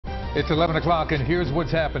It's 11 o'clock and here's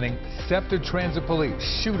what's happening. SEPTA Transit Police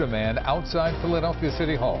shoot a man outside Philadelphia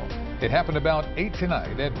City Hall. It happened about 8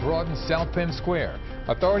 tonight at Broad and South Penn Square.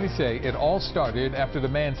 Authorities say it all started after the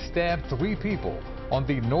man stabbed 3 people on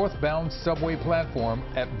the northbound subway platform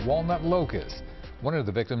at Walnut Locust. One of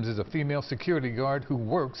the victims is a female security guard who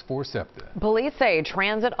works for SEPTA. Police say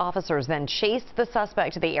transit officers then chased the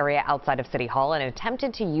suspect to the area outside of City Hall and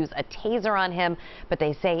attempted to use a taser on him, but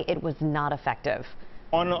they say it was not effective.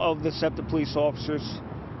 One of the SEPTA police officers,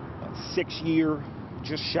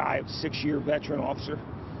 just shy of 6-year veteran officer,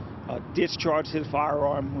 discharged his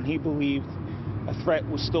firearm when he believed a threat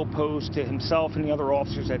was still posed to himself and the other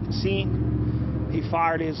officers at the scene. He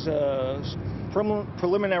fired his,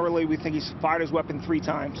 preliminarily we think he's fired his weapon 3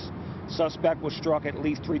 times. Suspect was struck at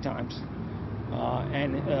least 3 times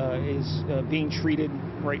and is being treated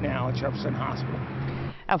right now at Jefferson Hospital.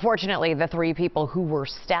 Unfortunately, the 3 people who were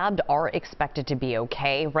stabbed are expected to be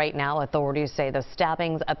okay. Right now, authorities say the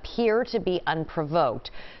stabbings appear to be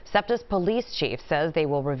unprovoked. SEPTA's police chief says they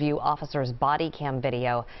will review officers' body cam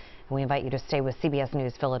video. And we invite you to stay with CBS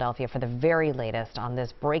News Philadelphia for the very latest on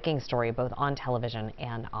this breaking story, both on television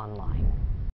and online.